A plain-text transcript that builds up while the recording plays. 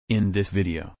In this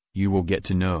video, you will get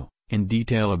to know, in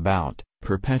detail about,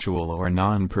 perpetual or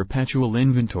non-perpetual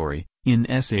inventory, in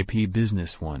SAP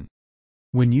Business One.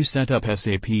 When you set up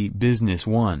SAP Business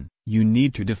One, you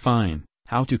need to define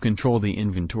how to control the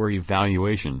inventory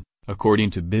valuation, according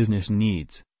to business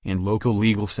needs, and local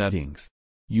legal settings.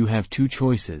 You have two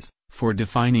choices for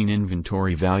defining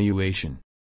inventory valuation: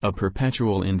 a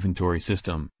perpetual inventory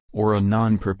system, or a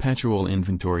non-perpetual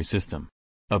inventory system.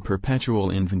 A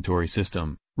perpetual inventory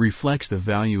system reflects the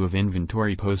value of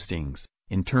inventory postings,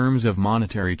 in terms of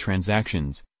monetary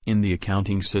transactions, in the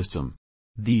accounting system.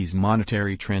 These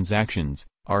monetary transactions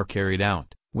are carried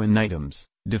out when items,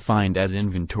 defined as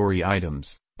inventory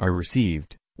items, are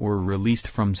received or released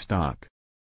from stock.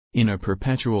 In a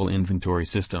perpetual inventory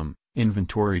system,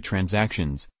 inventory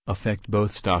transactions affect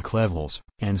both stock levels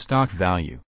and stock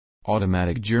value.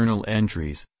 Automatic journal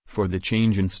entries for the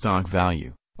change in stock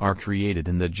value are created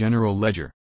in the general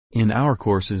ledger. In our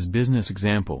course's business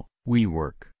example, we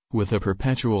work with a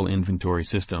perpetual inventory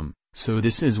system, so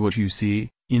this is what you see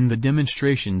in the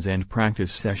demonstrations and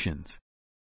practice sessions.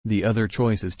 The other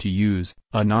choice is to use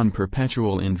a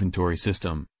non-perpetual inventory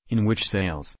system, in which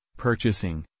sales,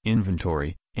 purchasing,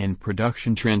 inventory, and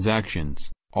production transactions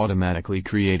automatically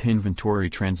create inventory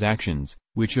transactions,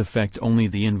 which affect only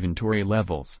the inventory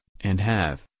levels, and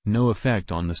have no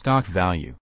effect on the stock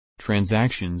value.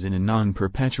 Transactions in a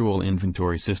non-perpetual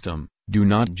inventory system do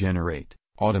not generate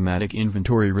automatic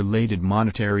inventory-related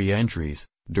monetary entries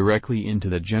directly into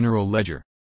the general ledger.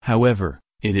 However,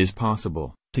 it is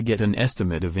possible to get an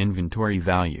estimate of inventory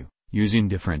value using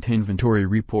different inventory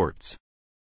reports.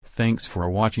 Thanks for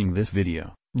watching this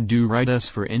video. Do write us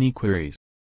for any queries.